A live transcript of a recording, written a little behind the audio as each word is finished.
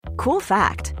Cool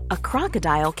fact, a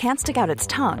crocodile can't stick out its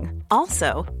tongue.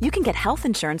 Also, you can get health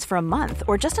insurance for a month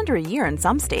or just under a year in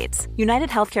some states. United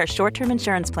Healthcare short-term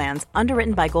insurance plans,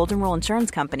 underwritten by Golden Rule Insurance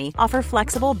Company, offer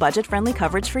flexible, budget-friendly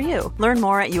coverage for you. Learn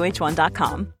more at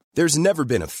uh1.com. There's never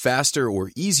been a faster or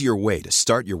easier way to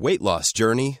start your weight loss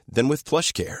journey than with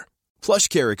PlushCare.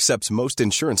 PlushCare accepts most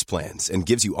insurance plans and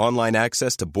gives you online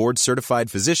access to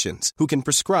board-certified physicians who can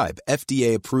prescribe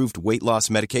FDA-approved weight loss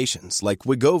medications like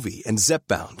Wegovy and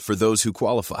Zepbound for those who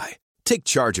qualify. Take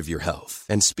charge of your health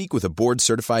and speak with a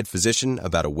board-certified physician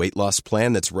about a weight loss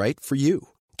plan that's right for you.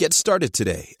 Get started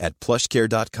today at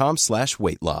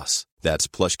plushcare.com/weight loss. That's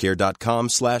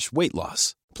plushcare.com/weight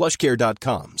loss.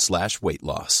 plushcare.com/weight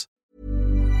loss.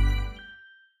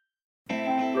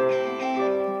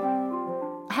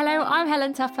 Hello, I'm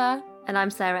Helen Tupper. And I'm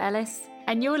Sarah Ellis.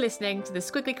 And you're listening to the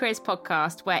Squiggly Careers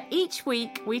podcast, where each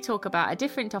week we talk about a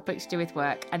different topic to do with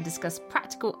work and discuss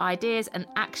practical ideas and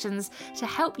actions to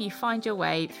help you find your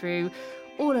way through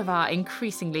all of our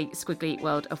increasingly squiggly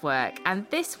world of work. And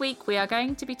this week we are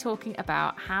going to be talking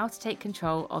about how to take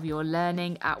control of your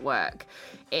learning at work.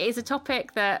 It is a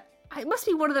topic that it must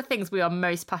be one of the things we are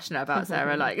most passionate about,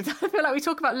 Sarah. Like, I feel like we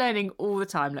talk about learning all the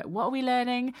time. Like, what are we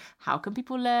learning? How can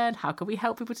people learn? How can we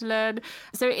help people to learn?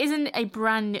 So it isn't a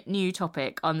brand new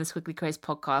topic on the Squiggly Careers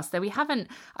podcast, though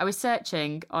I was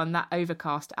searching on that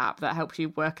Overcast app that helps you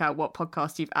work out what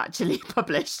podcast you've actually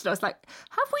published. And I was like,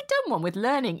 have we done one with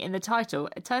learning in the title?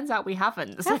 It turns out we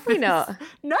haven't. Have we not?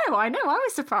 No, I know. I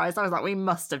was surprised. I was like, we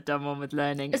must have done one with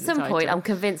learning At some point, I'm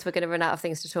convinced we're going to run out of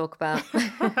things to talk about.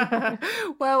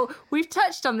 Well, we've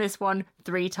touched on this one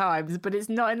 3 times, but it's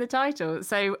not in the title.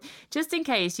 So just in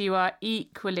case you are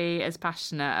equally as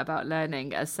passionate about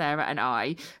learning as Sarah and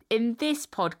I, in this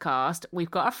podcast, we've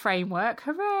got a framework.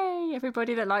 Hooray!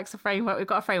 Everybody that likes a framework, we've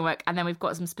got a framework. And then we've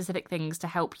got some specific things to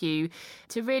help you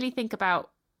to really think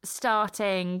about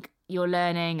starting your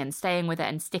learning and staying with it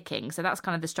and sticking. So that's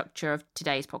kind of the structure of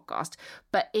today's podcast.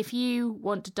 But if you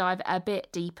want to dive a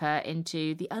bit deeper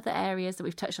into the other areas that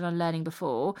we've touched on learning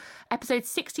before, episode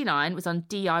 69 was on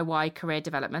DIY career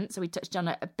development. So we touched on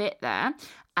it a bit there.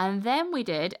 And then we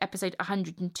did episode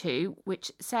 102,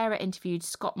 which Sarah interviewed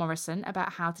Scott Morrison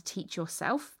about how to teach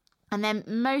yourself. And then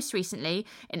most recently,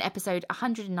 in episode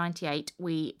 198,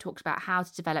 we talked about how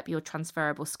to develop your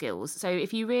transferable skills. So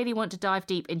if you really want to dive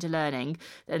deep into learning,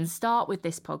 then start with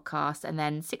this podcast, and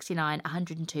then 69,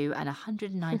 102 and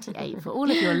 198 for all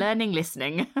of your learning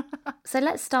listening. So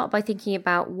let's start by thinking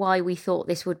about why we thought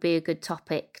this would be a good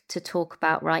topic to talk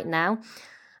about right now.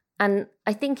 And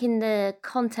I think in the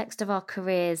context of our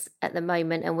careers at the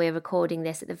moment, and we're recording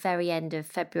this at the very end of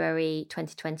February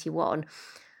 2021,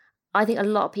 I think a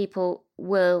lot of people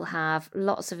will have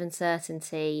lots of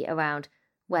uncertainty around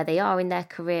where they are in their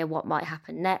career, what might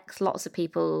happen next. Lots of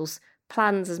people's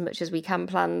plans, as much as we can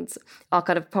plans, are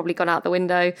kind of probably gone out the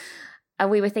window.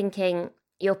 And we were thinking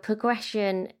your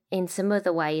progression in some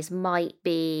other ways might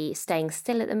be staying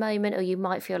still at the moment, or you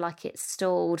might feel like it's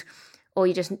stalled, or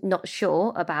you're just not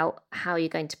sure about how you're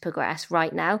going to progress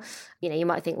right now. You know, you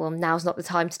might think, well, now's not the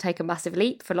time to take a massive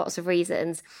leap for lots of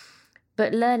reasons.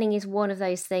 But learning is one of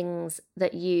those things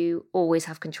that you always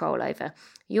have control over.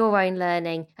 Your own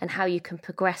learning and how you can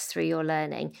progress through your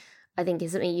learning, I think,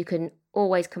 is something you can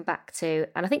always come back to,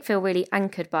 and I think feel really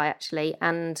anchored by, actually.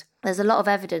 And there's a lot of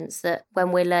evidence that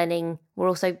when we're learning, we're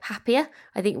also happier.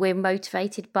 I think we're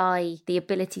motivated by the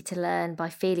ability to learn, by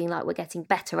feeling like we're getting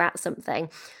better at something.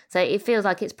 So it feels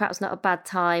like it's perhaps not a bad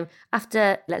time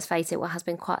after, let's face it, what has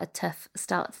been quite a tough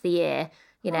start to the year.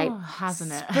 You know,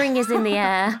 hasn't it? Spring is in the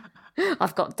air.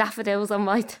 I've got daffodils on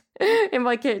in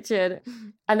my kitchen.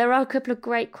 And there are a couple of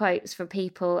great quotes from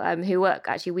people who work,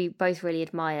 actually, we both really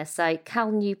admire. So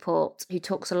Cal Newport, who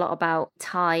talks a lot about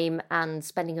time and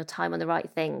spending your time on the right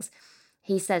things,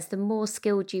 he says, the more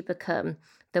skilled you become,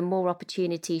 the more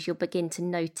opportunities you'll begin to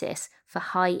notice for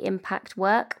high impact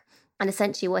work. And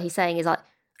essentially what he's saying is, like,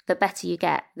 the better you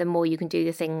get, the more you can do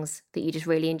the things that you just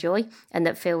really enjoy and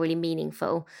that feel really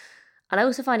meaningful. And I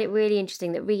also find it really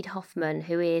interesting that Reid Hoffman,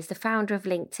 who is the founder of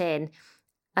LinkedIn,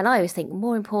 and I always think,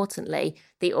 more importantly,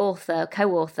 the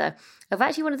co-author of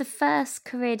actually one of the first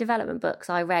career development books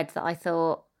I read, that I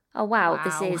thought, oh, wow.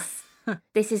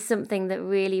 This is something that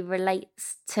really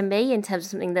relates to me in terms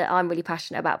of something that I'm really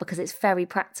passionate about, because it's very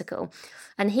practical.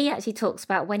 And he actually talks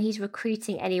about when he's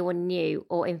recruiting anyone new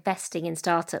or investing in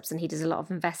startups, and he does a lot of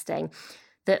investing,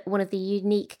 that one of the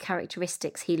unique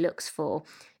characteristics he looks for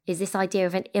is this idea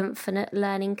of an infinite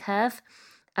learning curve.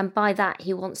 And by that,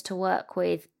 he wants to work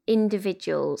with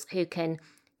individuals who can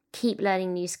keep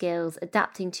learning new skills,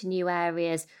 adapting to new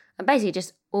areas, and basically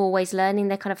just always learning.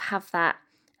 They kind of have that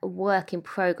work in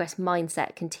progress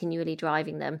mindset continually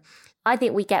driving them. I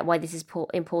think we get why this is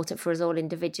important for us all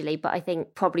individually, but I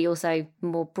think probably also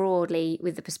more broadly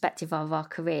with the perspective of our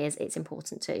careers, it's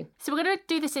important too. So we're going to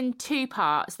do this in 2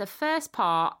 parts. The first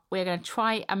part, we're going to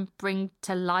try and bring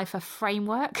to life a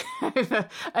framework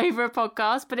over a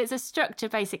podcast, but it's a structure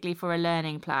basically for a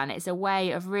learning plan. It's a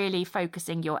way of really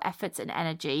focusing your efforts and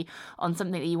energy on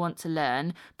something that you want to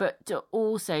learn, but to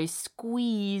also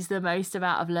squeeze the most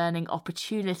amount of learning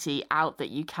opportunity out that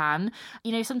you can.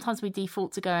 You know, sometimes we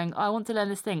default to going, I want to learn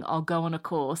this thing, I'll go on a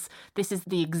course. This is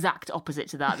the exact opposite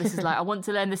to that. This is like, I want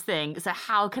to learn this thing, so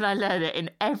how can I learn it in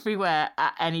everywhere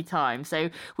at any time? So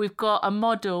we've got a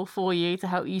model for you to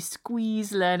help you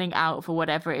squeeze learning out for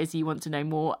whatever it is you want to know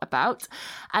more about.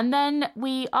 And then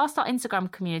we asked our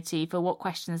Instagram community for what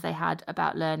questions they had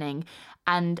about learning.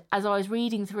 And as I was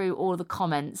reading through all the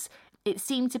comments, it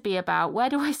seemed to be about, where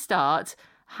do I start?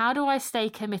 How do I stay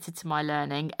committed to my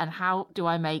learning? And how do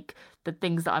I make the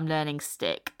things that I'm learning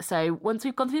stick? So once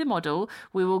we've gone through the model,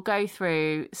 we will go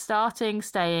through starting,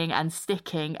 staying and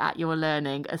sticking at your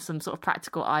learning as some sort of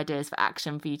practical ideas for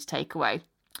action for you to take away.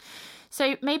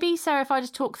 So maybe, Sarah, if I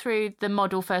just talk through the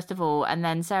model first of all, and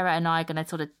then Sarah and I are going to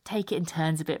sort of take it in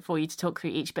turns a bit for you to talk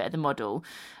through each bit of the model.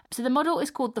 So the model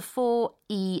is called the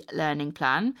 4E learning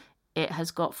plan. It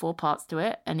has got 4 parts to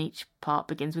it, and each part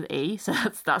begins with E, so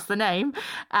that's the name.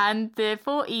 And the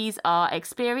 4 E's are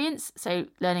experience, so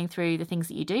learning through the things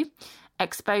that you do.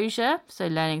 Exposure, so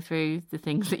learning through the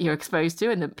things that you're exposed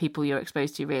to and the people you're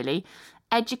exposed to, really.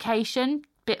 Education,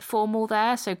 bit formal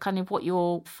there, so kind of what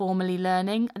you're formally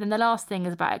learning. And then the last thing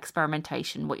is about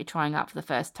experimentation, what you're trying out for the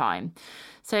first time.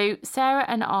 So Sarah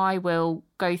and I will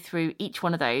go through each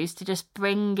one of those to just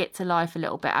bring it to life a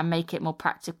little bit and make it more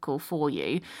practical for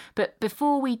you. But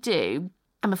before we do,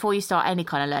 and before you start any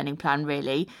kind of learning plan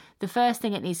really, the first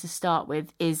thing it needs to start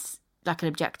with is like an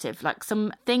objective, like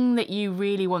something that you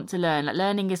really want to learn. Like,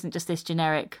 learning isn't just this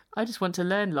generic, I just want to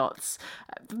learn lots.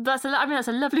 That's a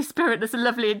lovely spirit, that's a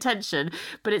lovely intention,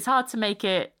 but it's hard to make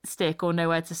it stick or know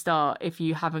where to start if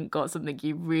you haven't got something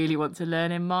you really want to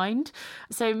learn in mind.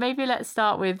 So maybe let's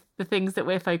start with the things that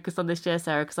we're focused on this year,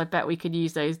 Sarah, because I bet we could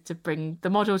use those to bring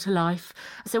the model to life.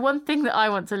 So one thing that I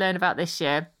want to learn about this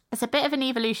year, it's a bit of an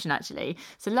evolution, actually.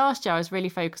 So last year I was really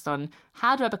focused on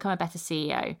how do I become a better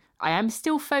CEO? I am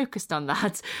still focused on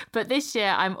that. But this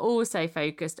year I'm also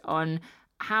focused on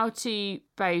how to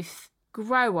both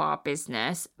grow our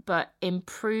business but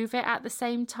improve it at the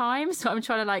same time. So I'm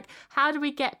trying to how do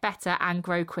we get better and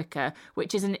grow quicker,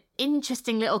 which is an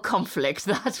interesting little conflict,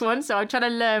 that one. So I'm trying to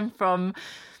learn from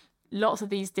lots of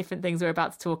these different things we're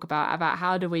about to talk about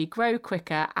how do we grow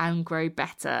quicker and grow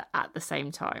better at the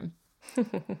same time.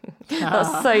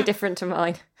 That's so different to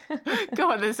mine.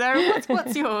 Go on then, Sarah,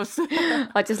 what's yours?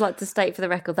 I'd just like to state for the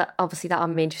record that obviously that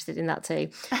I'm interested in that too.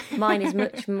 Mine is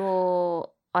much more,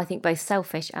 I think, both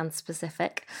selfish and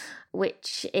specific,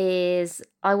 which is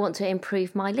I want to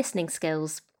improve my listening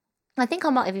skills. I think I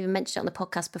might have even mentioned it on the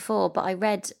podcast before, but I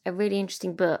read a really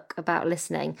interesting book about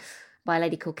listening by a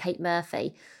lady called Kate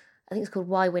Murphy. I think it's called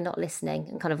Why We're Not Listening,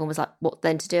 and kind of almost like what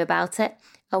then to do about it.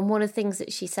 And one of the things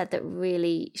that she said that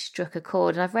really struck a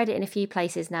chord, and I've read it in a few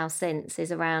places now since,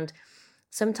 is around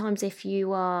sometimes if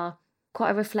you are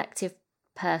quite a reflective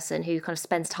person who kind of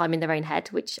spends time in their own head,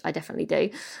 which I definitely do,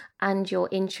 and you're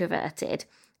introverted,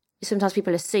 sometimes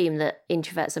people assume that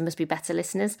introverts must be better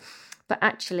listeners. But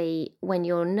actually, when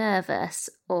you're nervous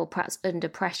or perhaps under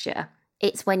pressure,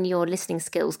 it's when your listening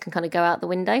skills can kind of go out the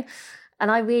window. And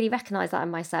I really recognise that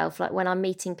in myself, like when I'm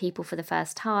meeting people for the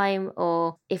first time,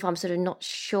 or if I'm sort of not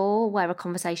sure where a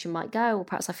conversation might go, or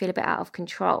perhaps I feel a bit out of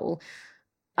control,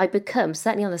 I become,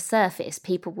 certainly on the surface,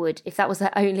 people would, if that was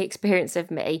their only experience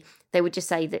of me, they would just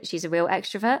say that she's a real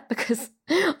extrovert because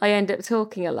I end up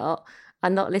talking a lot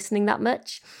and not listening that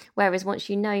much. Whereas once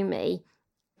you know me,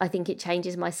 I think it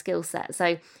changes my skill set.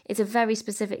 So it's a very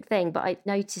specific thing, but I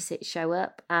notice it show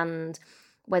up, and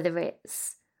whether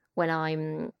it's when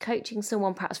I'm coaching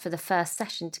someone perhaps for the first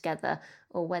session together,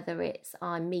 or whether it's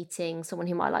I'm meeting someone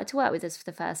who might like to work with us for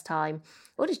the first time,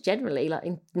 or just generally like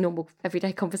in normal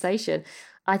everyday conversation.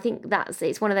 I think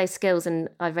it's one of those skills, and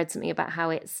I've read something about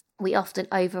how we often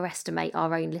overestimate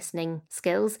our own listening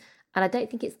skills, and I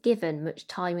don't think it's given much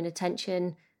time and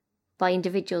attention by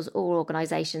individuals or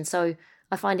organisations. So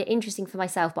I find it interesting for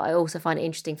myself, but I also find it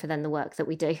interesting for then the work that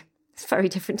we do. It's very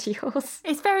different to yours.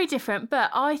 It's very different,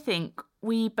 but I think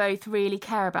we both really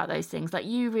care about those things. Like,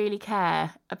 you really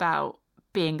care about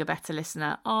being a better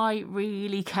listener. I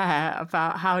really care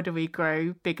about how do we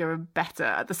grow bigger and better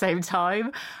at the same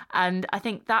time. And I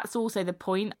think that's also the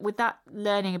point with that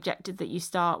learning objective that you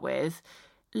start with.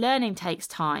 learning takes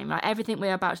time. Like everything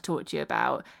we're about to talk to you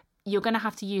about, you're going to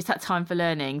have to use that time for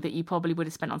learning that you probably would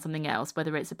have spent on something else,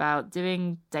 whether it's about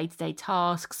doing day-to-day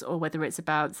tasks or whether it's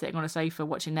about sitting on a sofa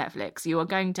watching Netflix. You are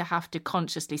going to have to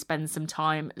consciously spend some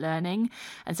time learning.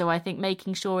 And so I think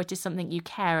making sure it is something you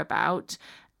care about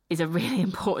is a really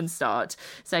important start.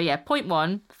 So yeah, point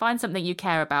 1, find something you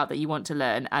care about that you want to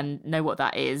learn and know what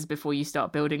that is before you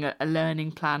start building a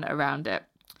learning plan around it.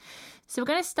 So we're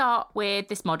going to start with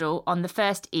this model on the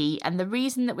first E, and the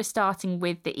reason that we're starting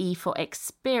with the E for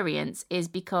experience is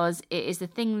because it is the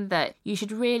thing that you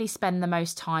should really spend the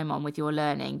most time on with your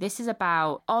learning. This is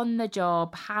about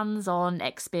on-the-job, hands-on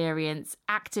experience,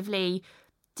 actively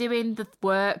doing the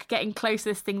work, getting close to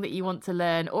this thing that you want to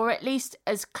learn, or at least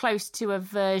as close to a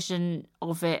version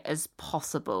of it as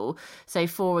possible. So,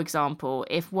 for example,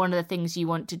 if one of the things you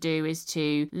want to do is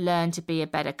to learn to be a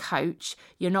better coach,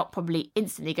 you're not probably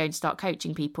instantly going to start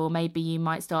coaching people. Maybe you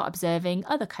might start observing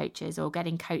other coaches or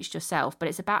getting coached yourself. But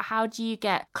it's about how do you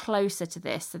get closer to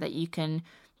this so that you can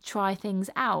try things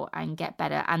out and get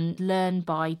better and learn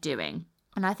by doing.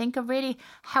 And I think a really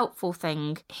helpful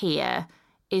thing here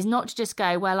is not to just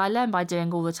go, well, I learn by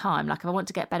doing all the time. Like if I want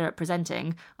to get better at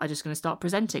presenting, I'm just going to start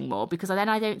presenting more, because then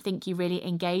I don't think you really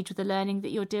engage with the learning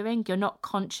that you're doing. You're not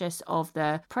conscious of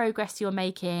the progress you're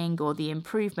making or the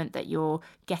improvement that you're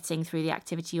getting through the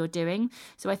activity you're doing.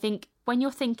 So I think when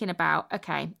you're thinking about,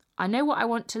 okay, I know what I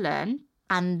want to learn,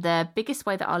 and the biggest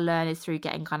way that I'll learn is through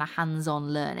getting kind of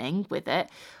hands-on learning with it.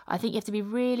 I think you have to be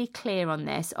really clear on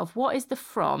this of what is the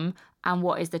from and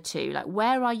what is the to. Like,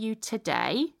 where are you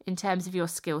today in terms of your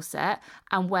skill set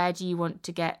and where do you want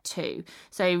to get to?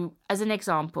 So as an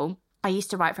example, I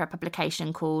used to write for a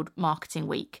publication called Marketing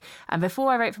Week. And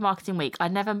before I wrote for Marketing Week,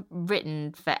 I'd never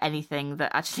written for anything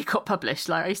that actually got published.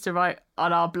 Like I used to write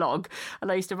on our blog,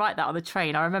 and I used to write that on the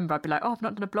train. I remember I'd be like, oh, I've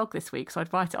not done a blog this week. So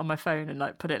I'd write it on my phone and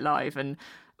like put it live, and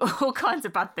all kinds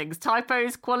of bad things,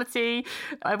 typos, quality.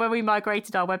 When we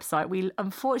migrated our website, we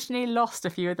unfortunately lost a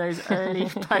few of those early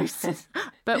posts.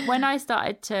 But when I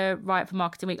started to write for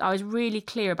Marketing Week, I was really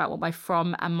clear about what my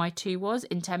from and my to was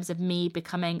in terms of me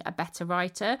becoming a better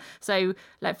writer. So,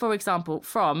 like, for example,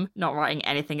 from not writing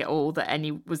anything at all that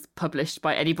was published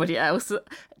by anybody else,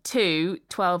 to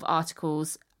 12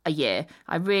 articles a year.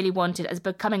 I really wanted, as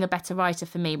becoming a better writer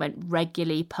for me meant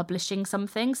regularly publishing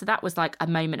something. So that was like a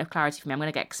moment of clarity for me. I'm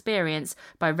going to get experience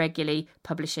by regularly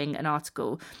publishing an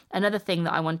article. Another thing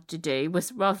that I wanted to do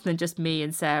was, rather than just me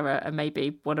and Sarah and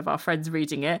maybe one of our friends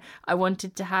reading it, I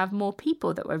wanted to have more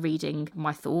people that were reading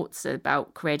my thoughts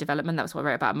about career development. That was what I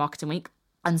wrote about Marketing Week,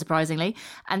 unsurprisingly.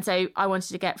 And so I wanted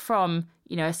to get from,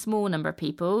 a small number of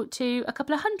people to a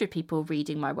couple of hundred people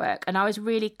reading my work. And I was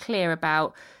really clear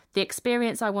about the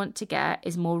experience I want to get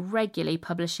is more regularly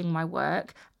publishing my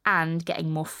work and getting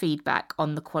more feedback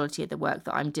on the quality of the work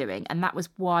that I'm doing. And that was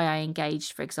why I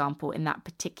engaged, for example, in that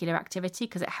particular activity,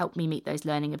 because it helped me meet those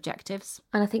learning objectives.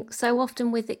 And I think so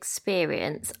often with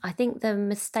experience, I think the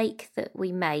mistake that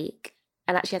we make,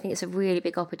 and actually I think it's a really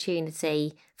big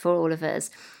opportunity for all of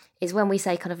us, is when we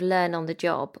say kind of learn on the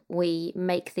job, we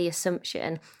make the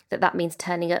assumption that that means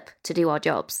turning up to do our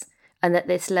jobs, and that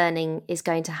this learning is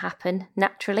going to happen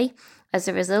naturally as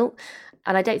a result.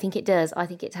 And I don't think it does. I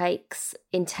think it takes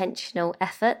intentional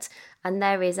effort. And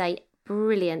there is a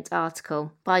brilliant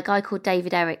article by a guy called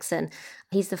David Erickson.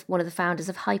 He's one of the founders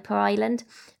of Hyper Island.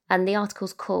 And the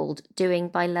article's called Doing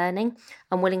by Learning.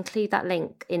 And we'll include that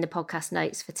link in the podcast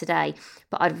notes for today.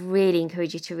 But I'd really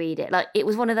encourage you to read it. Like, it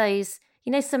was one of those,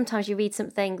 sometimes you read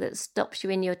something that stops you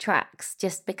in your tracks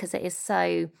just because it is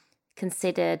so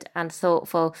considered and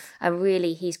thoughtful. And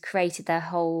really, he's created their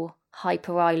whole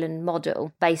Hyper Island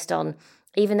model based on,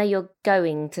 even though you're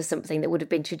going to something that would have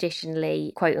been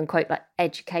traditionally quote unquote like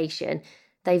education,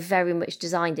 they very much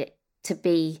designed it to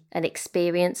be an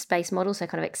experience-based model, so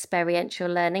kind of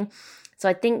experiential learning. So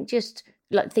I think just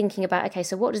like thinking about, okay,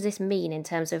 so what does this mean in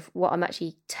terms of what I'm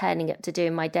actually turning up to do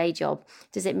in my day job?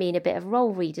 Does it mean a bit of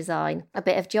role redesign, a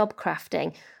bit of job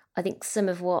crafting? I think some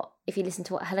of what, if you listen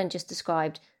to what Helen just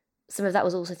described, some of that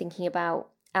was also thinking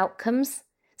about outcomes.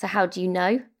 So how do you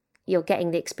know you're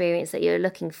getting the experience that you're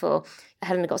looking for?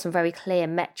 Helen got some very clear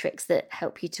metrics that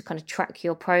help you to kind of track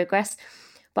your progress.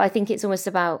 But I think it's almost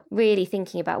about really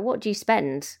thinking about, what do you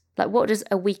spend? Like, what does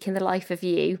a week in the life of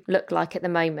you look like at the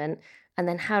moment? And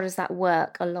then how does that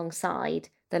work alongside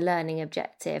the learning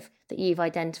objective that you've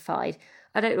identified?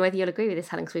 I don't know whether you'll agree with this,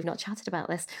 Helen, because we've not chatted about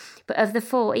this. But of the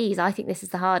 4 E's, I think this is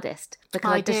the hardest because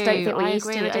I just don't think we're used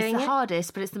to doing it. It's the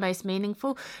hardest, but it's the most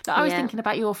meaningful. Like, I was thinking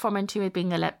about your from and to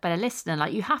being a better listener.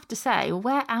 Like, you have to say, well,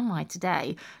 where am I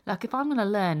today? Like, if I'm going to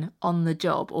learn on the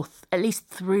job or at least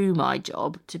through my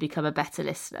job to become a better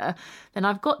listener, then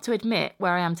I've got to admit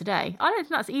where I am today. I don't think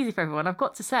that's easy for everyone. I've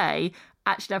got to say,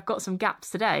 actually, I've got some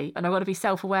gaps today, and I've got to be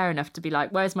self-aware enough to be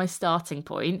like, where's my starting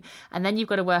point? And then you've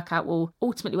got to work out, well,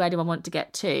 ultimately, where do I want to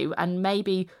get to? And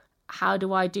maybe, how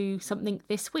do I do something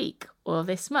this week or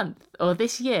this month or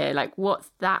this year? Like,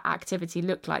 what's that activity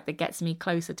look like that gets me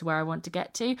closer to where I want to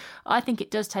get to? I think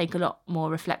it does take a lot more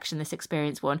reflection, this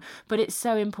experience one, but it's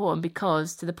so important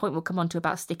because, to the point we'll come on to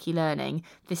about sticky learning,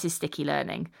 this is sticky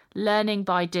learning. Learning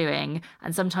by doing,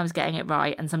 and sometimes getting it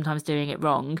right and sometimes doing it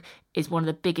wrong, is one of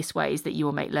the biggest ways that you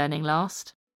will make learning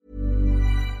last.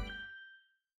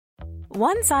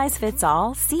 One size fits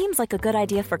all seems like a good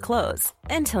idea for clothes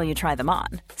until you try them on.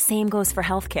 Same goes for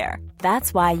healthcare.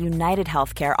 That's why United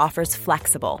Healthcare offers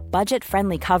flexible,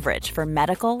 budget-friendly coverage for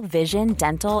medical, vision,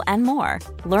 dental, and more.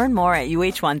 Learn more at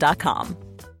uh1.com.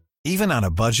 Even on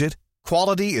a budget,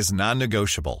 quality is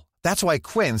non-negotiable. That's why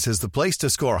Quince is the place to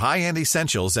score high-end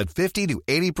essentials at 50 to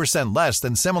 80% less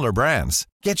than similar brands.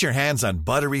 Get your hands on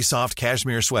buttery soft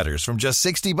cashmere sweaters from just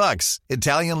 $60,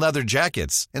 Italian leather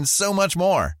jackets, and so much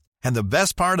more. And the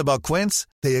best part about Quince,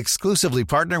 they exclusively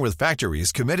partner with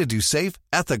factories committed to safe,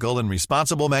 ethical, and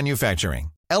responsible manufacturing.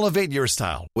 Elevate your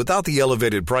style without the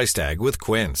elevated price tag with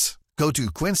Quince. Go to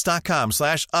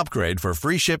quince.com/upgrade for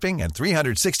free shipping and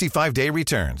 365-day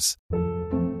returns.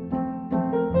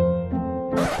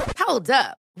 Hold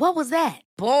up. What was that?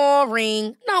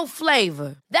 Boring. No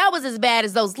flavor. That was as bad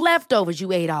as those leftovers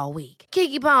you ate all week.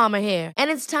 Keke Palmer here.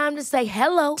 And it's time to say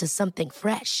hello to something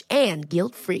fresh and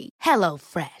guilt-free. Hello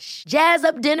Fresh. Jazz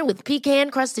up dinner with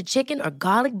pecan-crusted chicken or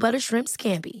garlic butter shrimp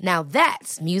scampi. Now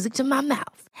that's music to my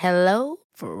mouth. Hello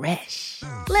Fresh.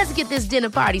 Let's get this dinner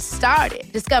party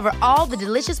started. Discover all the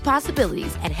delicious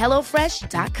possibilities at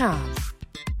hellofresh.com.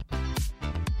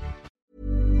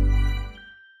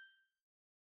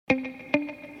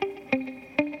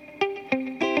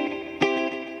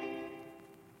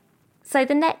 So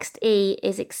the next E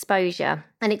is exposure.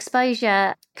 And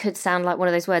exposure could sound like one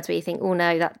of those words where you think, oh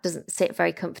no, that doesn't sit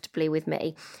very comfortably with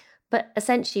me. But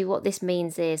essentially what this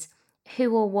means is,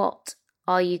 who or what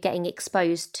are you getting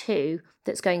exposed to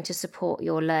that's going to support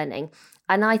your learning?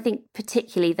 And I think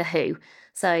particularly the who.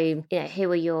 So,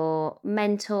 who are your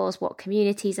mentors? What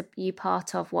communities are you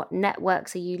part of? What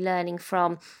networks are you learning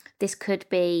from? This could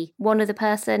be one other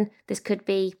person. This could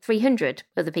be 300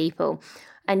 other people.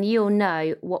 And you'll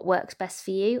know what works best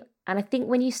for you. And I think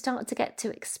when you start to get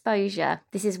to exposure,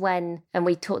 this is when, and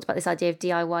we talked about this idea of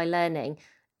DIY learning,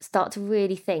 start to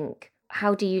really think,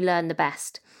 how do you learn the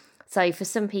best? So for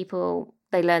some people,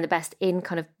 they learn the best in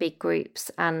kind of big groups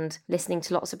and listening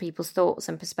to lots of people's thoughts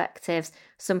and perspectives.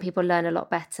 Some people learn a lot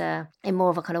better in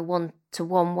more of a kind of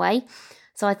one-to-one way.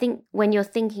 So I think when you're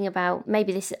thinking about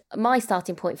maybe this, my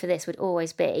starting point for this would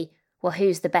always be, well,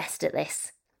 who's the best at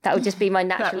this? That would just be my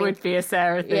natural... That would be a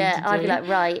Sarah thing to do. I'd be like,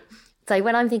 right. So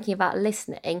when I'm thinking about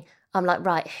listening, I'm like,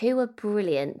 right, who are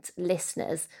brilliant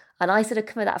listeners? And I sort of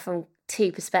come at that from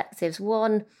two perspectives.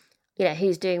 One,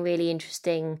 who's doing really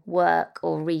interesting work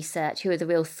or research? Who are the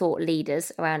real thought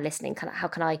leaders around listening? How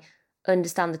can I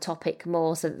understand the topic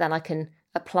more so that then I can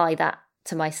apply that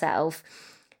to myself?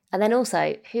 And then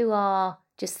also, who are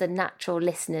just the natural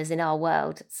listeners in our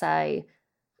world? So...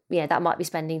 that might be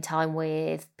spending time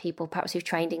with people perhaps who've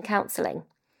trained in counselling.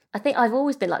 I think I've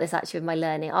always been like this actually with my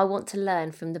learning. I want to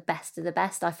learn from the best of the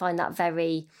best. I find that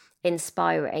very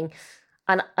inspiring.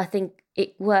 And I think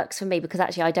it works for me because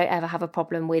actually I don't ever have a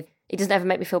problem with, it doesn't ever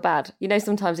make me feel bad.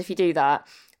 Sometimes if you do that,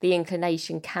 the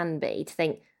inclination can be to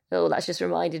think, oh, that's just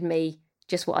reminded me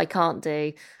just what I can't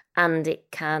do. And it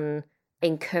can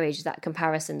encourage that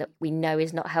comparison that we know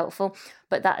is not helpful,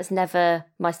 but that is never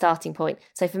my starting point.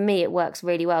 So for me, it works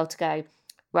really well to go,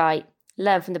 right,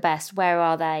 learn from the best. Where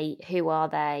are they? Who are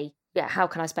they? How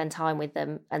can I spend time with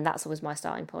them? And that's always my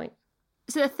starting point.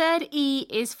 So the third E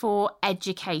is for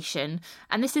education,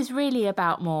 and this is really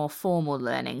about more formal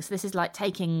learning. So this is like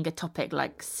taking a topic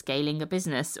like scaling a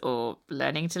business or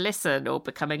learning to listen or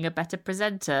becoming a better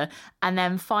presenter, and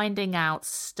then finding out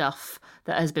stuff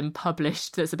that has been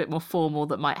published that's a bit more formal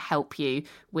that might help you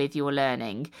with your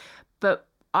learning. But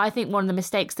I think one of the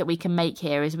mistakes that we can make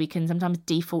here is we can sometimes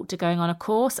default to going on a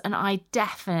course, and I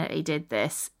definitely did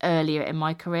this earlier in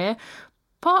my career.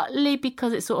 Partly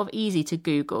because it's sort of easy to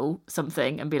Google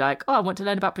something and be like, oh, I want to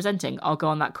learn about presenting. I'll go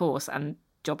on that course. And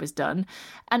job is done.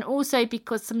 And also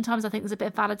because sometimes I think there's a bit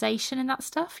of validation in that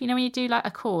stuff. You know, when you do like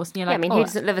a course and you're like, who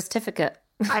doesn't love a certificate?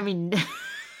 I mean,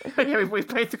 yeah, we've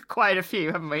both got quite a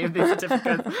few, haven't we, of these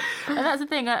certificates? And that's the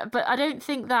thing. But I don't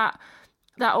think that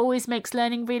always makes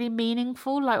learning really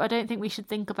meaningful. Like, I don't think we should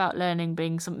think about learning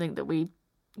being something that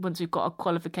once we've got a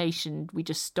qualification, we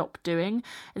just stop doing.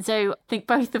 And so I think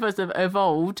both of us have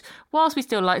evolved. Whilst we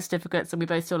still like certificates and we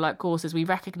both still like courses, we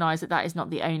recognise that is not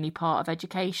the only part of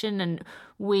education. And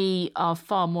we are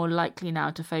far more likely now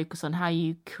to focus on how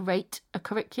you create a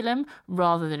curriculum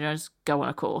rather than just go on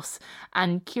a course.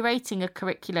 And curating a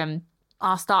curriculum,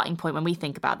 our starting point when we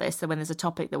think about this, so when there's a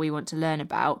topic that we want to learn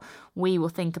about, we will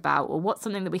think about, well, what's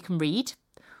something that we can read?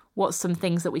 What's some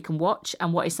things that we can watch,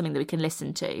 and what is something that we can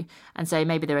listen to? And so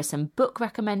maybe there are some book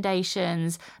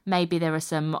recommendations, maybe there are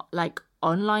some like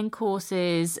online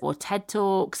courses or TED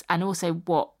Talks, and also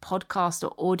what podcast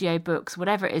or audiobooks,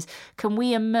 whatever it is, can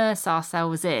we immerse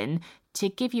ourselves in to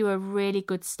give you a really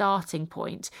good starting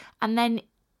point? And then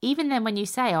even then, when you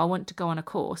say, I want to go on a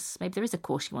course, maybe there is a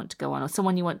course you want to go on or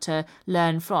someone you want to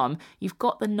learn from, you've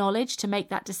got the knowledge to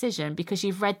make that decision because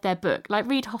you've read their book. Like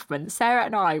Reid Hoffman, Sarah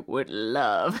and I would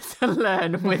love to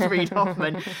learn with Reid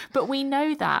Hoffman. But we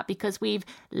know that because we've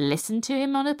listened to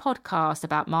him on a podcast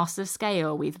about Master of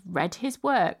Scale. We've read his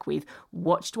work. We've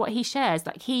watched what he shares.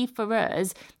 Like, he, for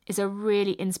us, is a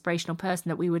really inspirational person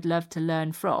that we would love to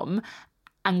learn from.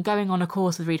 And going on a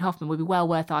course with Reid Hoffman would be well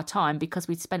worth our time because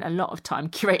we'd spent a lot of time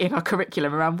curating our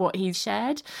curriculum around what he's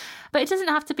shared. But it doesn't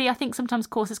have to be. I think sometimes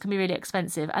courses can be really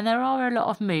expensive, and there are a lot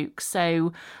of MOOCs.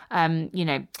 So,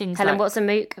 things Helen, like... what's a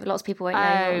MOOC? Lots of people won't know what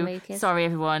a MOOC is. Sorry,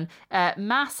 everyone.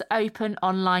 Mass Open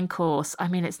Online Course. I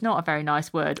mean, it's not a very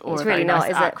nice word or it's a very really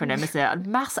nice not, acronym, is it?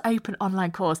 Mass Open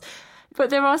Online Course. But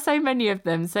there are so many of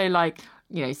them. So, like,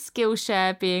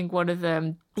 Skillshare being one of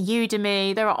them,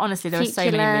 Udemy. There are so many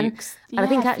MOOCs. And I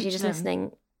think actually just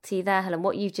listening to you there, Helen,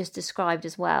 what you've just described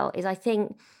as well is, I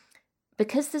think,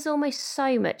 because there's almost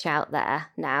so much out there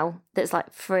now that's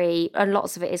like free and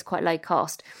lots of it is quite low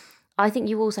cost, I think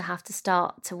you also have to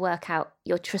start to work out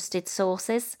your trusted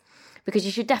sources, because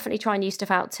you should definitely try and use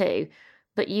stuff out too,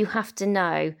 but you have to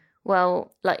know,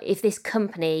 well, like if this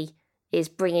company is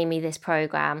bringing me this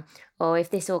program, or if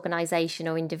this organisation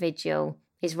or individual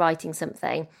is writing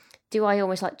something, do I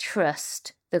almost like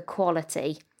trust the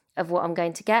quality of what I'm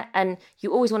going to get? And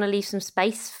you always want to leave some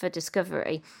space for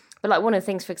discovery. But like one of the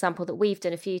things, for example, that we've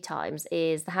done a few times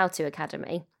is the How To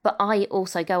Academy. But I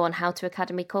also go on How To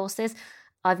Academy courses.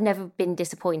 I've never been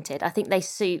disappointed. I think they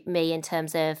suit me in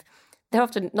terms of they're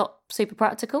often not super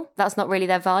practical. That's not really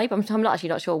their vibe. I'm not actually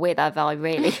not sure we're their vibe,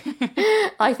 really.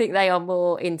 I think they are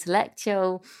more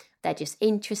intellectual. They're just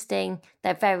interesting.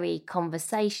 They're very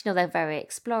conversational. They're very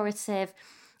explorative.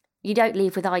 You don't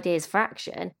leave with ideas for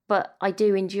action, but I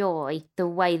do enjoy the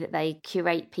way that they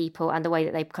curate people and the way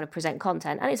that they kind of present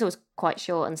content. And it's always quite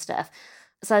short and stuff.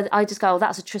 So I just go,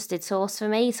 that's a trusted source for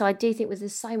me. So I do think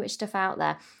there's so much stuff out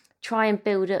there. Try and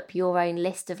build up your own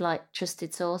list of like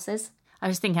trusted sources. I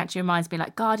was thinking, actually reminds me,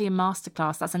 like Guardian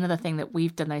Masterclass, that's another thing that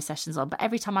we've done those sessions on. But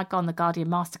every time I go on the Guardian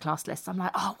Masterclass list, I'm like,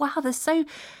 oh, wow, does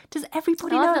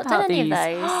everybody know about these?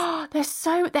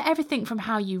 They're everything from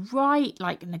how you write,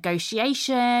 like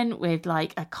negotiation with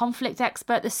like a conflict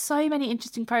expert. There's so many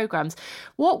interesting programs.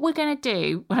 What we're going to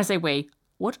do, when I say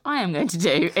what I am going to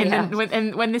do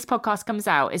when this podcast comes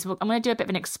out is I'm going to do a bit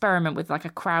of an experiment with like a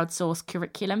crowdsourced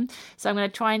curriculum. So I'm going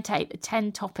to try and take the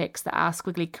 10 topics that our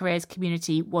Squiggly Careers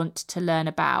community want to learn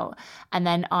about. And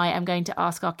then I am going to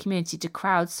ask our community to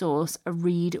crowdsource a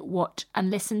read, watch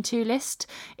and listen to list.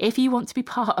 If you want to be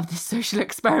part of this social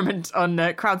experiment on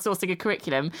crowdsourcing a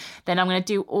curriculum, then I'm going to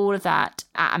do all of that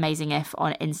at Amazing If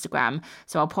on Instagram.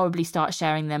 So I'll probably start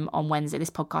sharing them on Wednesday. This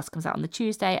podcast comes out on the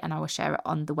Tuesday and I will share it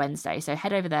on the Wednesday. So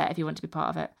head over there if you want to be part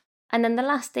of it. And then the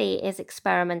last E is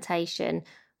experimentation,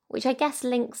 which I guess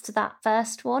links to that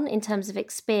first one in terms of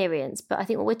experience. But I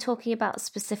think what we're talking about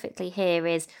specifically here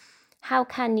is how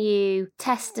can you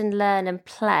test and learn and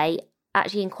play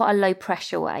actually in quite a low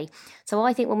pressure way. So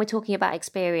I think when we're talking about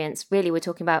experience, really we're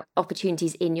talking about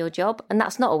opportunities in your job, and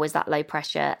that's not always that low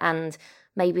pressure. And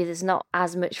maybe there's not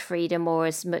as much freedom or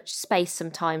as much space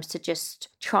sometimes to just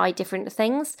try different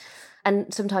things.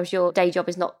 And sometimes your day job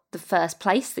is not the first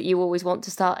place that you always want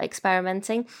to start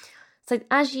experimenting. So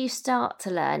as you start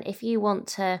to learn, if you want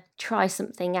to try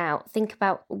something out, think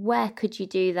about where could you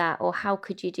do that, or how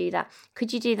could you do that?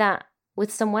 Could you do that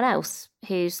with someone else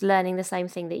who's learning the same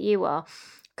thing that you are?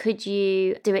 Could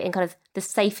you do it in kind of the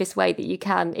safest way that you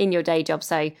can in your day job?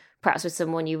 So perhaps with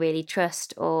someone you really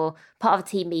trust, or part of a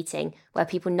team meeting where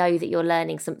people know that you're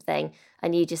learning something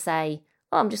and you just say,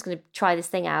 oh, I'm just going to try this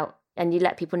thing out. and you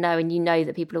let people know, and you know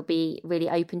that people will be really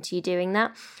open to you doing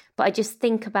that. But I just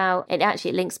think about, it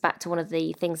actually links back to one of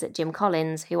the things that Jim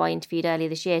Collins, who I interviewed earlier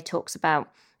this year, talks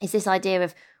about, is this idea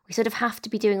of we sort of have to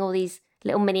be doing all these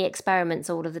little mini experiments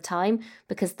all of the time,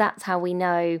 because that's how we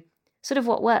know sort of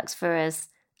what works for us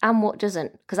and what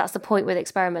doesn't. Because that's the point with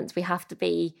experiments. We have to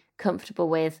be comfortable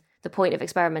with the point of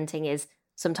experimenting is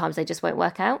sometimes they just won't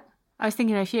work out. I was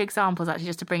thinking of a few examples actually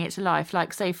just to bring it to life.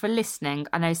 Like, so for listening,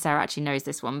 I know Sarah actually knows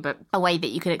this one, but a way that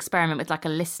you could experiment with like a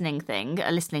listening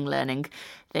learning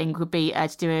thing would be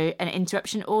to do an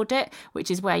interruption audit, which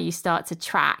is where you start to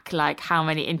track like how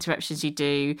many interruptions you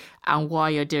do and why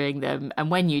you're doing them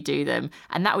and when you do them.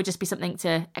 And that would just be something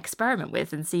to experiment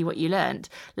with and see what you learned.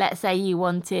 Let's say you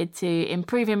wanted to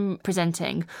improve in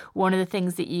presenting. One of the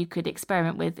things that you could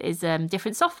experiment with is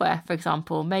different software, for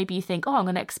example. Maybe you think, I'm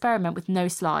going to experiment with no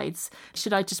slides.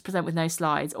 Should I just present with no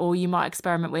slides? Or you might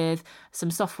experiment with some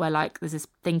software, like there's this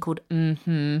thing called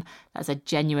That's a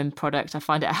genuine product. I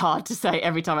find it hard to say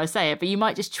every time I say it, but you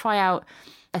might just try out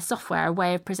a software, a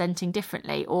way of presenting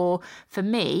differently. Or for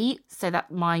me, so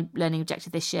that my learning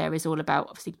objective this year is all about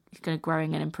obviously kind of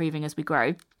growing and improving as we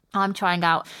grow. I'm trying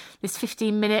out this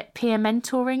 15-minute peer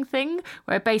mentoring thing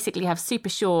where I basically have super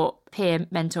short peer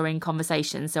mentoring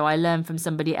conversations. So I learn from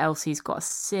somebody else who's got a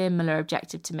similar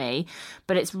objective to me,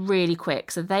 but it's really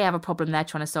quick. So they have a problem they're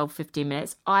trying to solve 15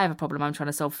 minutes. I have a problem I'm trying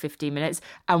to solve 15 minutes.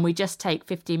 And we just take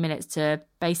 15 minutes to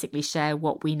basically share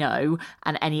what we know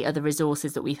and any other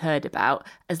resources that we've heard about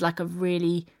as like a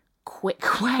really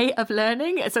quick way of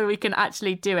learning, so we can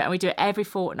actually do it. And we do it every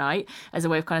fortnight as a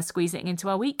way of kind of squeezing it into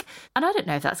our week. And I don't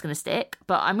know if that's going to stick,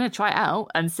 but I'm going to try it out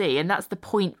and see. And that's the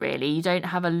point, really. You don't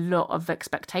have a lot of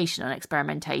expectation on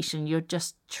experimentation. You're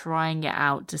just trying it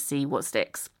out to see what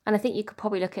sticks. And I think you could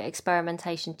probably look at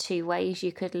experimentation two ways.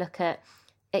 You could look at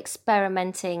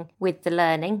experimenting with the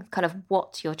learning, kind of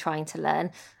what you're trying to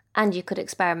learn, and you could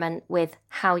experiment with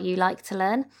how you like to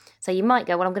learn. So you might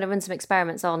go, well, I'm going to run some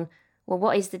experiments on, well,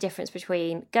 what is the difference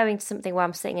between going to something where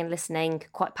I'm sitting and listening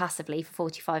quite passively for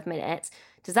 45 minutes?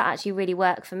 Does that actually really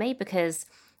work for me because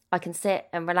I can sit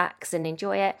and relax and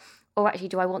enjoy it? Or actually,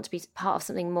 do I want to be part of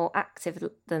something more active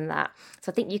than that?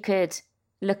 So I think you could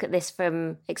look at this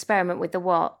from experiment with the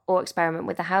what or experiment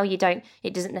with the how.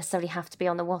 It doesn't necessarily have to be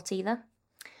on the what either.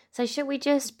 So should we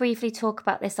just briefly talk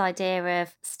about this idea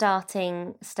of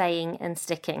starting, staying and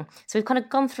sticking? So we've kind of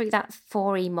gone through that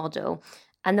 4E model.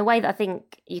 And the way that I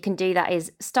think you can do that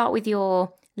is start with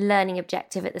your learning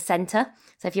objective at the centre.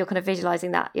 So if you're kind of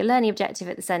visualising that, your learning objective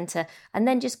at the centre, and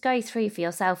then just go through for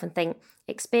yourself and think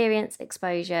experience,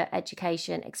 exposure,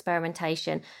 education,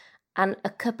 experimentation, and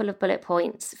a couple of bullet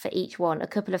points for each one, a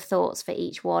couple of thoughts for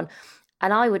each one.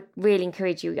 And I would really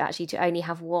encourage you actually to only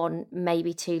have one,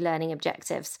 maybe two learning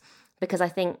objectives, because I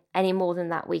think any more than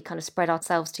that, we kind of spread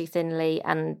ourselves too thinly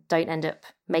and don't end up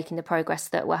making the progress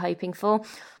that we're hoping for.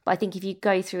 But I think if you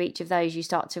go through each of those, you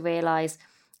start to realise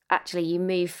actually you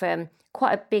move from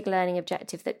quite a big learning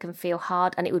objective that can feel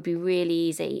hard, and it would be really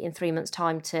easy in 3 months'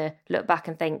 time to look back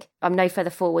and think, I'm no further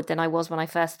forward than I was when I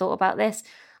first thought about this.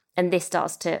 And this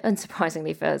starts to,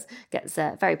 unsurprisingly for us, gets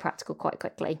very practical quite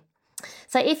quickly.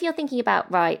 So if you're thinking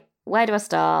about, right, where do I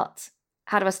start?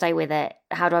 How do I stay with it?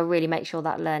 How do I really make sure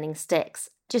that learning sticks?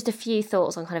 Just a few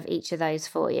thoughts on kind of each of those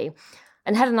for you.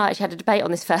 And Helen and I actually had a debate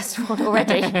on this first one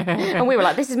already. And we were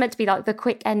like, this is meant to be like the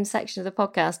quick end section of the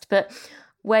podcast. But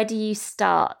where do you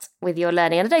start with your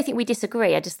learning? And I don't think we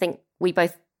disagree. I just think we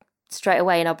both straight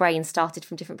away in our brains started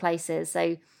from different places.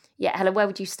 So yeah, Helen, where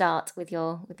would you start with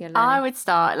your learning? I would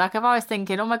start, like if I was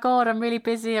thinking, oh my God, I'm really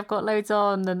busy, I've got loads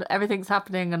on and everything's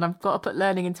happening and I've got to put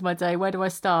learning into my day, where do I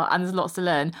start? And there's lots to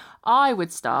learn. I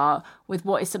would start with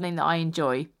what is something that I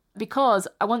enjoy, because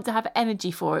I want to have energy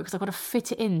for it, because I've got to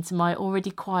fit it into my already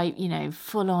quite,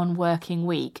 full-on working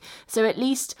week. So at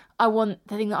least I want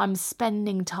the thing that I'm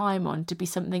spending time on to be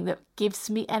something that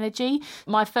gives me energy.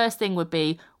 My first thing would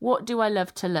be, what do I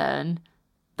love to learn?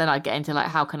 Then I'd get into like,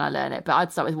 how can I learn it? But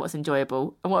I'd start with what's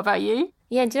enjoyable. And what about you?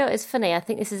 Yeah, and do you know what, it's funny? I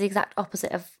think this is the exact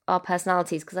opposite of our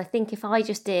personalities, because I think if I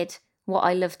just did what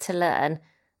I love to learn,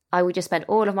 I would just spend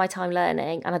all of my time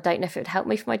learning, and I don't know if it would help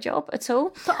me for my job at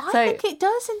all. But I think it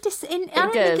does. I don't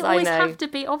think it always have to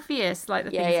be obvious. Like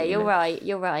the things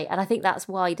you're right. And I think that's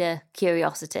wider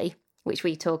curiosity, which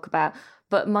we talk about.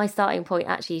 But my starting point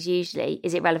actually is usually,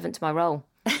 is it relevant to my role?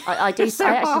 I do. So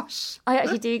harsh. I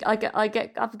actually do.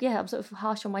 I'm sort of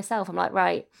harsh on myself. I'm like,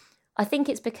 right, I think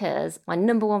it's because my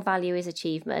number one value is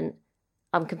achievement.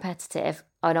 I'm competitive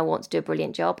and I want to do a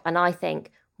brilliant job. And I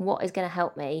think, what is going to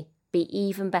help me be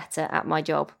even better at my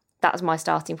job? That's my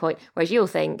starting point. Whereas you'll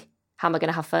think, how am I going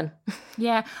to have fun?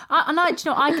 Yeah.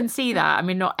 I can see that. I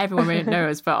mean, not everyone really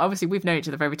knows, but obviously we've known each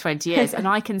other for over 20 years. And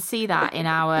I can see that in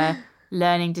our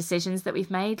learning decisions that we've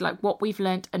made, like what we've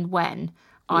learnt and when.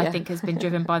 I think has been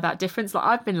driven by that difference. Like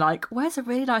I've been like, where's a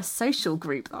really nice social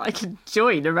group that I can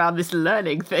join around this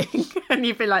learning thing? And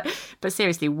you've been like, but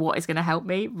seriously, what is going to help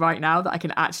me right now that I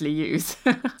can actually use?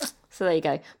 So there you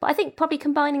go. But I think probably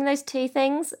combining those two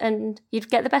things and you'd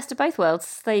get the best of both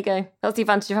worlds. There you go. That's the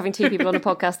advantage of having two people on a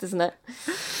podcast, isn't it?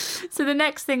 So the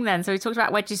next thing then, so we talked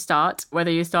about where do you start,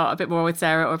 whether you start a bit more with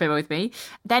Sarah or a bit more with me.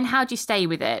 Then how do you stay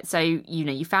with it? So,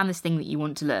 you found this thing that you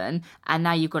want to learn and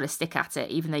now you've got to stick at it,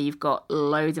 even though you've got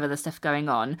loads of other stuff going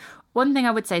on. One thing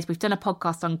I would say is we've done a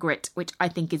podcast on grit, which I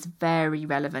think is very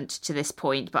relevant to this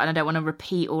point, but I don't want to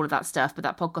repeat all of that stuff, but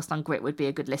that podcast on grit would be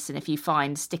a good listen if you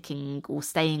find sticking or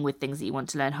staying with things that you want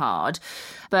to learn hard.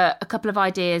 But a couple of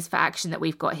ideas for action that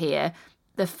we've got here.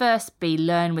 The first be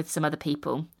learn with some other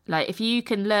people. Like if you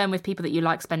can learn with people that you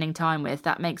like spending time with,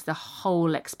 that makes the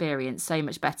whole experience so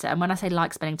much better. And when I say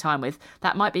like spending time with,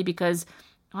 that might be because,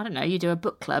 I don't know, you do a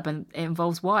book club and it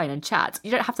involves wine and chat.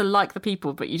 You don't have to like the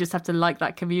people, but you just have to like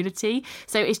that community.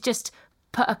 So it's just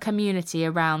put a community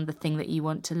around the thing that you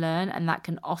want to learn, and that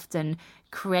can often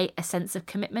create a sense of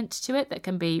commitment to it that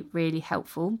can be really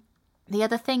helpful. The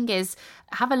other thing is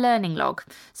have a learning log.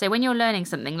 So when you're learning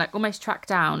something, like almost track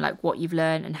down like what you've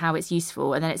learned and how it's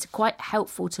useful. And then it's quite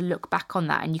helpful to look back on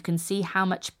that and you can see how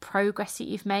much progress that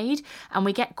you've made. And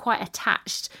we get quite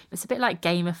attached. It's a bit like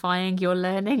gamifying your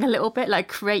learning a little bit, like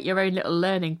create your own little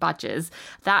learning badges.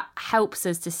 That helps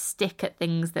us to stick at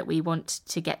things that we want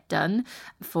to get done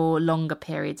for longer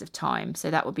periods of time.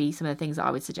 So that would be some of the things that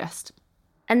I would suggest.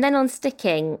 And then on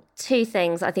sticking, two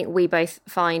things I think we both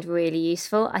find really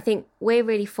useful. I think we're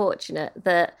really fortunate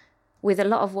that with a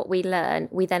lot of what we learn,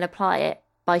 we then apply it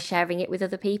by sharing it with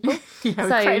other people. We've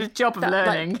created a job of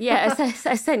learning.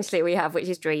 Essentially we have, which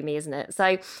is dreamy, isn't it?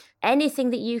 So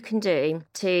anything that you can do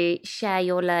to share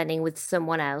your learning with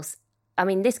someone else. I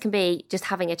mean, this can be just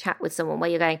having a chat with someone where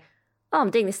you're going, oh, I'm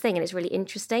doing this thing and it's really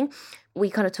interesting. We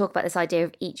kind of talk about this idea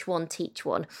of each one, teach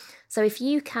one. So if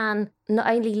you can not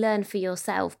only learn for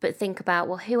yourself, but think about,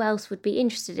 well, who else would be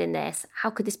interested in this? How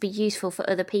could this be useful for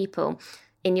other people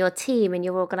in your team, in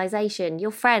your organisation,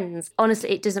 your friends? Honestly,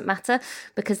 it doesn't matter,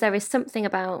 because there is something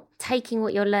about taking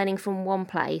what you're learning from one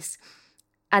place.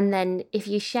 And then if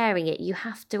you're sharing it, you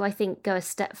have to, I think, go a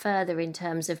step further in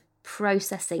terms of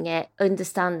processing it,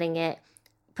 understanding it,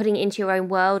 putting it into your own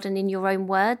world and in your own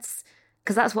words.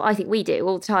 Because that's what I think we do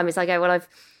all the time is I go, well,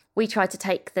 we try to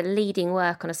take the leading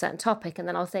work on a certain topic and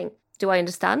then I'll think, do I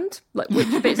understand? Like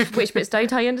which bits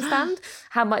don't I understand?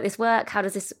 How might this work? How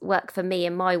does this work for me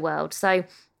in my world? So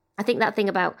I think that thing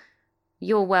about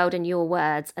your world and your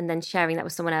words and then sharing that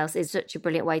with someone else is such a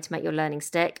brilliant way to make your learning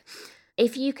stick.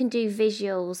 If you can do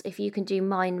visuals, if you can do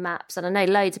mind maps, and I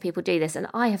know loads of people do this, and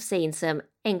I have seen some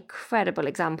incredible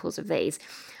examples of these.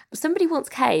 Somebody once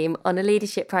came on a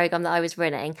leadership program that I was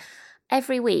running.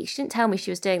 Every week, she didn't tell me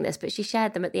she was doing this, but she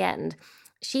shared them at the end.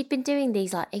 She'd been doing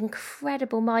these like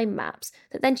incredible mind maps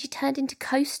that then she turned into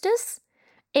coasters.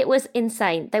 It was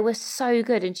insane. They were so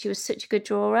good and she was such a good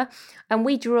drawer. And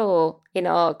we draw in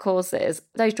our courses.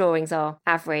 Those drawings are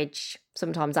average,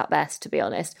 sometimes at best, to be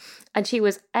honest. And she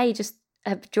was,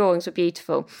 her drawings were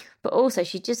beautiful, but also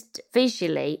she just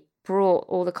visually brought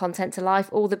all the content to life,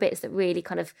 all the bits that really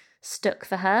kind of stuck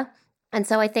for her. And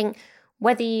so I think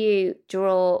whether you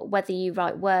draw, whether you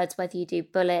write words, whether you do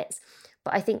bullets,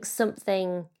 but I think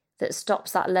something that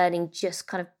stops that learning just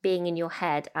kind of being in your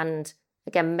head and,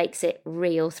 again, makes it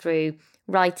real through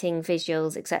writing,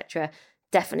 visuals, etc.,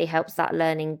 definitely helps that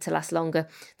learning to last longer.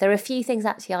 There are a few things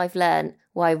actually I've learned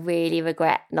why I really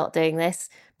regret not doing this,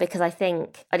 because I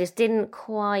think I just didn't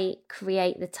quite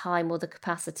create the time or the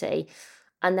capacity.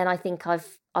 And then I think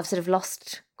I've sort of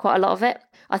lost quite a lot of it.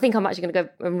 I think I'm actually going to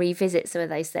go and revisit some of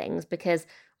those things because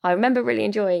I remember really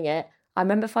enjoying it. I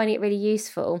remember finding it really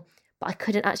useful, but I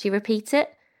couldn't actually repeat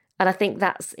it. And I think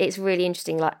it's really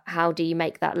interesting, like how do you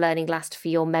make that learning last for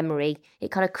your memory?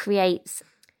 It kind of creates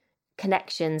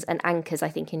connections and anchors, I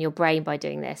think, in your brain by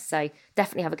doing this. So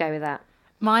definitely have a go with that.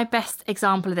 My best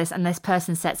example of this, and this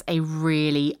person sets a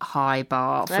really high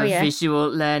bar for visual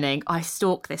learning. I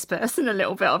stalk this person a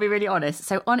little bit, I'll be really honest.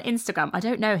 So on Instagram, I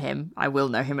don't know him. I will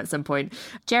know him at some point.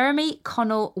 Jeremy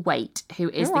Connell Waite, who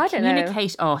is the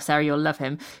communication... Oh, Sarah, you'll love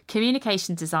him.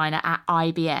 Communication designer at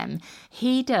IBM.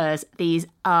 He does these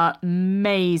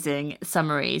amazing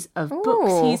summaries of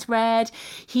books he's read.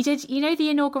 He did, the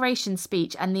inauguration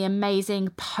speech and the amazing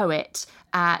poet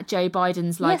at Joe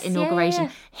Biden's inauguration.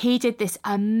 Yeah. He did this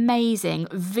amazing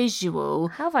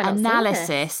visual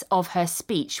analysis of her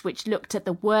speech, which looked at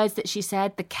the words that she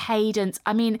said, the cadence.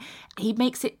 I mean, he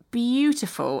makes it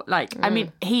beautiful. Like, I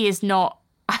mean, he is not,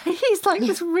 he's like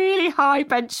this really high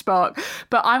benchmark,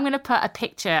 but I'm going to put a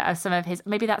picture of some of his,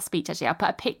 maybe that speech actually, I'll put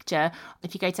a picture,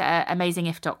 if you go to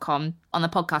amazingif.com on the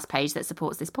podcast page that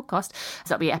supports this podcast, so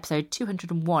that'll be episode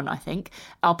 201, I think,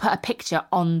 I'll put a picture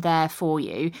on there for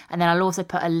you, and then I'll also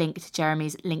put a link to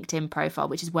Jeremy's LinkedIn profile,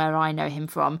 which is where I know him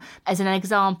from, as an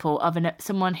example of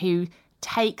someone who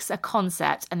takes a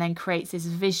concept and then creates this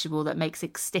visual that makes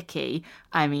it sticky.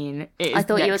 I mean, I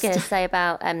thought you were going to say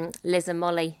about Liz and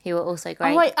Molly, who are also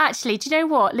great. Oh, wait, actually, do you know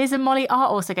what? Liz and Molly are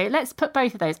also great. Let's put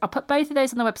both of those. I'll put both of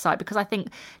those on the website because I think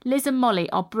Liz and Molly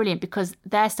are brilliant because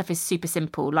their stuff is super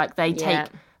simple. Like, they take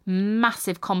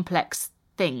massive complex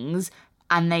things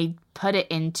and they put it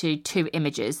into 2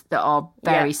 images that are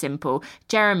very simple.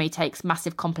 Jeremy takes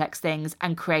massive complex things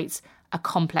and creates a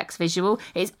complex visual.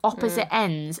 It's opposite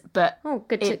ends, but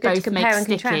it both makes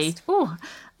sticky. Oh,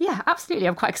 yeah, absolutely.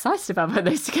 I'm quite excited about putting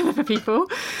those together for people.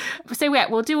 So yeah,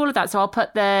 we'll do all of that. So I'll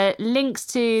put the links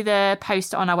to the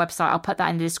post on our website. I'll put that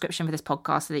in the description for this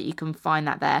podcast so that you can find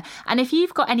that there. And if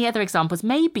you've got any other examples,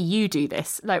 maybe you do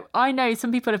this. Like, I know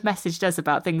some people have messaged us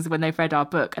about things when they've read our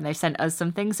book and they've sent us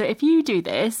some things. So if you do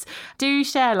this, do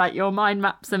share like your mind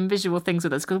maps and visual things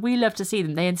with us because we love to see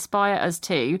them. They inspire us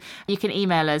too. You can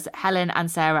email us, Helen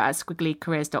and Sarah at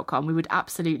squigglycareers.com. We would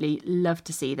absolutely love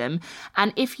to see them.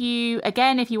 And if you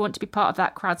want to be part of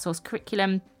that crowdsourced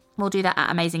curriculum, we'll do that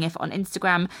at Amazing If on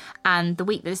Instagram. And the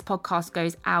week that this podcast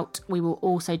goes out, we will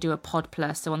also do a Pod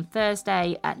Plus. So on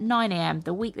Thursday at 9 a.m,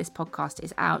 the week this podcast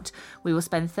is out, we will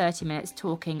spend 30 minutes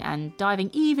talking and diving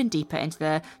even deeper into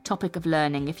the topic of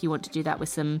learning. If you want to do that with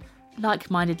some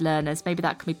like-minded learners, maybe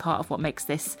that can be part of what makes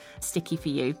this sticky for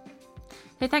you.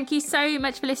 So thank you so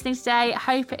much for listening today. I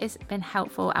hope it has been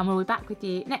helpful and we'll be back with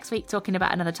you next week talking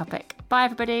about another topic. Bye,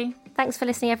 everybody. Thanks for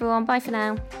listening, everyone. Bye for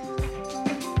now.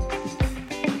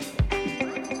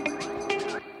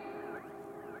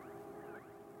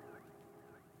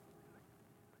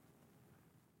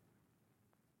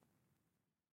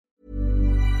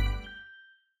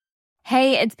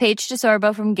 Hey, it's Paige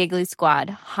DeSorbo from Giggly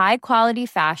Squad. High quality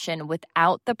fashion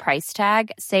without the price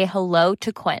tag. Say hello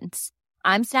to Quince.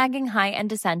 I'm snagging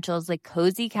high-end essentials like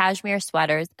cozy cashmere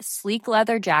sweaters, sleek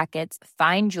leather jackets,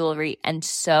 fine jewelry, and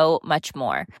so much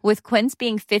more. With Quince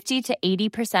being 50 to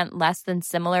 80% less than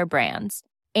similar brands.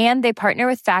 And they partner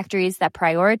with factories that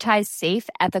prioritize safe,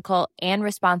 ethical, and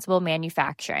responsible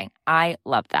manufacturing. I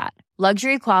love that.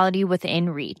 Luxury quality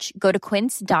within reach. Go to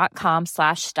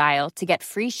quince.com/style to get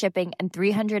free shipping and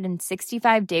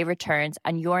 365-day returns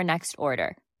on your next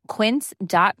order.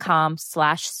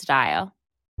 Quince.com/style.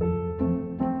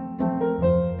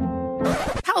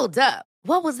 Hold up.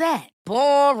 What was that?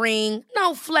 Boring.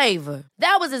 No flavor.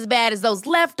 That was as bad as those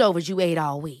leftovers you ate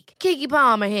all week. Keke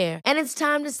Palmer here. And it's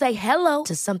time to say hello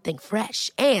to something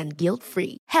fresh and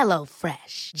guilt-free. Hello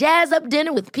Fresh. Jazz up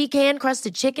dinner with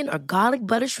pecan-crusted chicken or garlic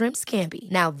butter shrimp scampi.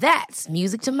 Now that's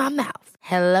music to my mouth.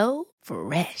 Hello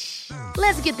Fresh.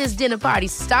 Let's get this dinner party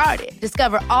started.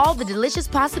 Discover all the delicious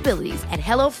possibilities at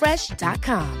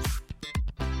HelloFresh.com.